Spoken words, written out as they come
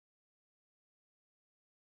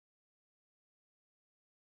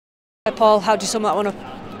Paul, how do you sum that one up?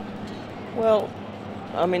 Well,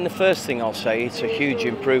 I mean, the first thing I'll say, it's a huge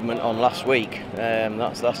improvement on last week.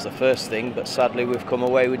 That's the first thing, but sadly we've come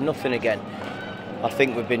away with nothing again. I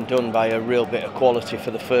think we've been done by a real bit of quality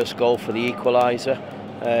for the first goal for the equaliser.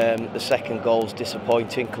 The second goal's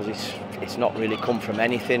disappointing because it's not really come from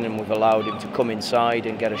anything, and we've allowed him to come inside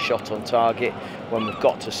and get a shot on target when we've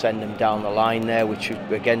got to send him down the line there, which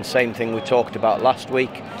again, same thing we talked about last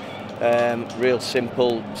week. Real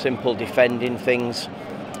simple defending things.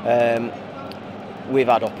 We've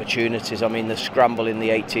had opportunities. I mean, the scramble in the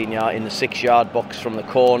 18-yard, in the 6-yard box from the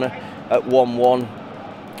corner at 1-1.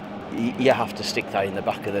 You have to stick that in the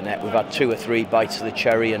back of the net. We've had 2 or 3 bites of the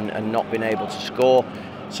cherry and not been able to score.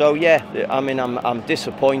 So yeah, I mean, I'm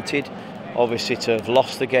disappointed, obviously, to have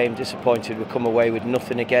lost the game. Disappointed we come away with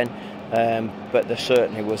nothing again. But there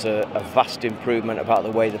certainly was a vast improvement about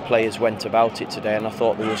the way the players went about it today, and I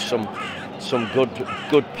thought there was some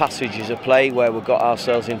good passages of play where we got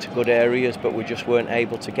ourselves into good areas, but we just weren't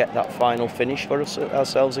able to get that final finish for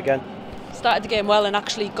ourselves again. Started the game well and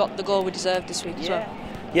actually got the goal we deserved this week as well.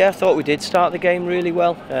 Yeah, I thought we did start the game really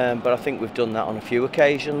well, but I think we've done that on a few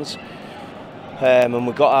occasions. And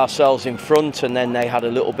we got ourselves in front, and then they had a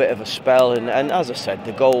little bit of a spell. And as I said,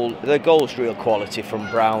 the goal's real quality from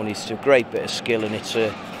Brown. It's a great bit of skill, and it's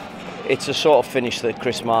a sort of finish that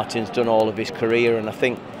Chris Martin's done all of his career. And I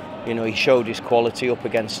think, you know, he showed his quality up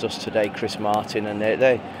against us today, Chris Martin, and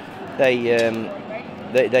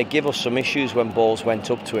they give us some issues when balls went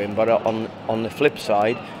up to him. But on the flip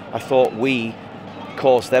side, I thought we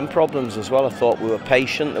caused them problems as well. I thought we were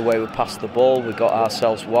patient the way we passed the ball. We got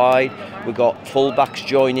ourselves wide. We got full-backs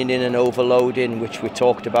joining in and overloading, which we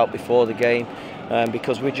talked about before the game,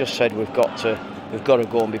 because we just said we've got to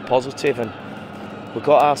go and be positive, and we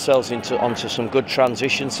got ourselves onto some good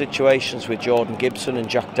transition situations with Jordan Gibson and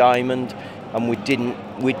Jack Diamond, and we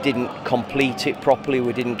didn't complete it properly.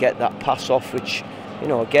 We didn't get that pass off, which, you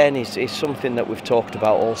know, again is something that we've talked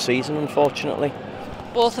about all season, unfortunately.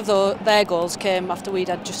 Both of their goals came after we'd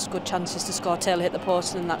had just good chances to score. Taylor hit the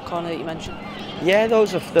post and in that corner that you mentioned. Yeah,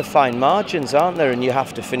 those are the fine margins, aren't there? And you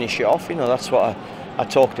have to finish it off. You know, that's what I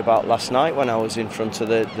talked about last night when I was in front of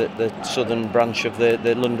the southern branch of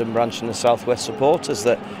the London branch and the southwest supporters,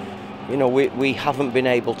 that, you know, we haven't been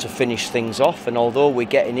able to finish things off. And although we're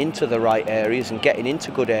getting into the right areas and getting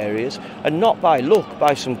into good areas, and not by luck,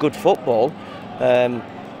 by some good football,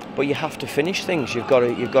 but you have to finish things. You've got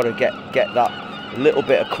to get that little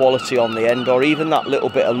bit of quality on the end, or even that little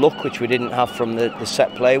bit of luck, which we didn't have from the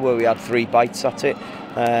set play where we had 3 bites at it.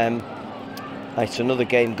 It's another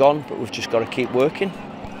game gone, but we've just got to keep working.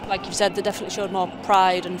 Like you've said, they definitely showed more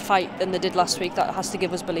pride and fight than they did last week. That has to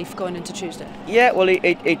give us belief going into Tuesday. Yeah, well,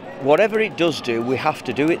 whatever it does do, we have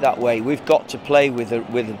to do it that way. We've got to play with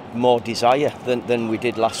more desire than we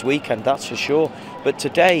did last weekend, that's for sure. But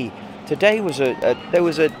today was there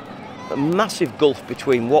was a massive gulf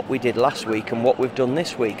between what we did last week and what we've done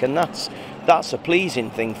this week, and that's a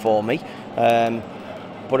pleasing thing for me.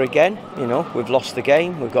 But again, you know, we've lost the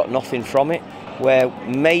game. We've got nothing from it. Where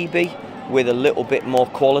maybe with a little bit more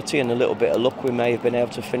quality and a little bit of luck, we may have been able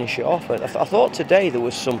to finish it off. I thought today there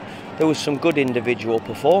was some good individual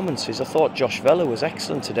performances. I thought Josh Vella was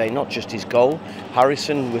excellent today, not just his goal.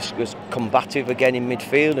 Harrison was combative again in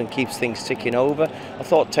midfield and keeps things ticking over. I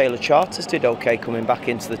thought Taylor Charters did okay coming back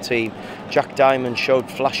into the team. Jack Diamond showed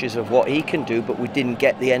flashes of what he can do, but we didn't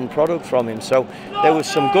get the end product from him. So there was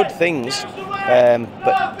some good things,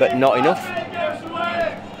 but not enough.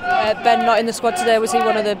 Ben not in the squad today. Was he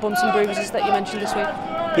one of the bumps and bruises that you mentioned this week?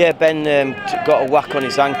 Yeah, Ben got a whack on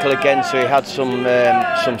his ankle again, so he had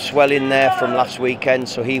some swelling there from last weekend,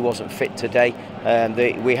 so he wasn't fit today.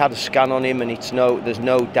 We had a scan on him, and there's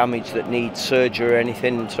no damage that needs surgery or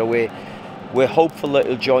anything, so we're hopeful that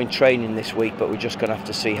he'll join training this week, but we're just going to have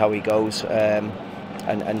to see how he goes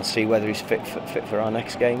and see whether he's fit for our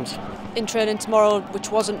next games. In training tomorrow,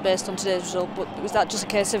 which wasn't based on today's result, but was that just a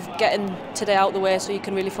case of getting today out of the way so you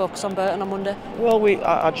can really focus on Burton on Monday? Well,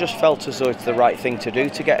 I just felt as though it's the right thing to do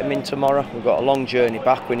to get him in tomorrow. We've got a long journey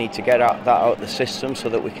back. We need to get that out of the system so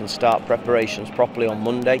that we can start preparations properly on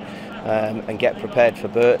Monday and get prepared for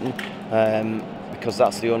Burton. Because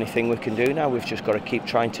that's the only thing we can do now. We've just got to keep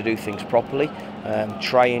trying to do things properly,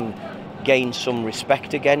 try and gain some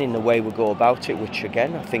respect again in the way we go about it, which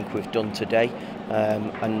again I think we've done today,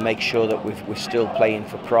 and make sure that we're still playing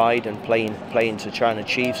for pride and playing to try and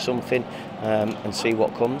achieve something, and see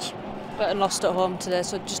what comes. Burton lost at home today,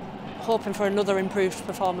 so just hoping for another improved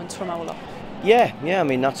performance from our lot. Yeah, I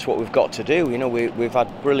mean, that's what we've got to do. You know, we've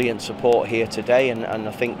had brilliant support here today, and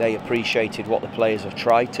I think they appreciated what the players have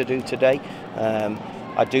tried to do today.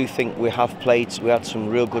 I do think we had some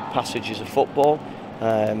real good passages of football.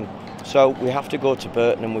 So we have to go to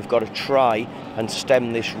Burton and we've got to try and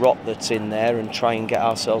stem this rot that's in there and try and get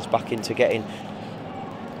ourselves back into getting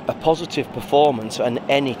a positive performance and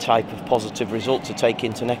any type of positive result to take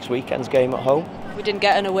into next weekend's game at home. We didn't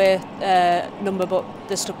get an away number, but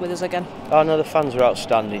they stuck with us again. Oh no, the fans are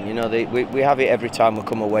outstanding. You know, we have it every time we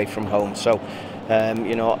come away from home. So,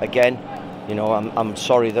 you know, again, you know, I'm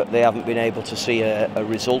sorry that they haven't been able to see a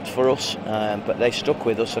result for us, but they stuck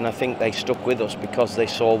with us, and I think they stuck with us because they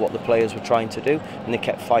saw what the players were trying to do, and they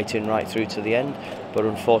kept fighting right through to the end. But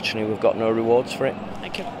unfortunately, we've got no rewards for it.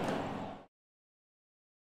 Thank you.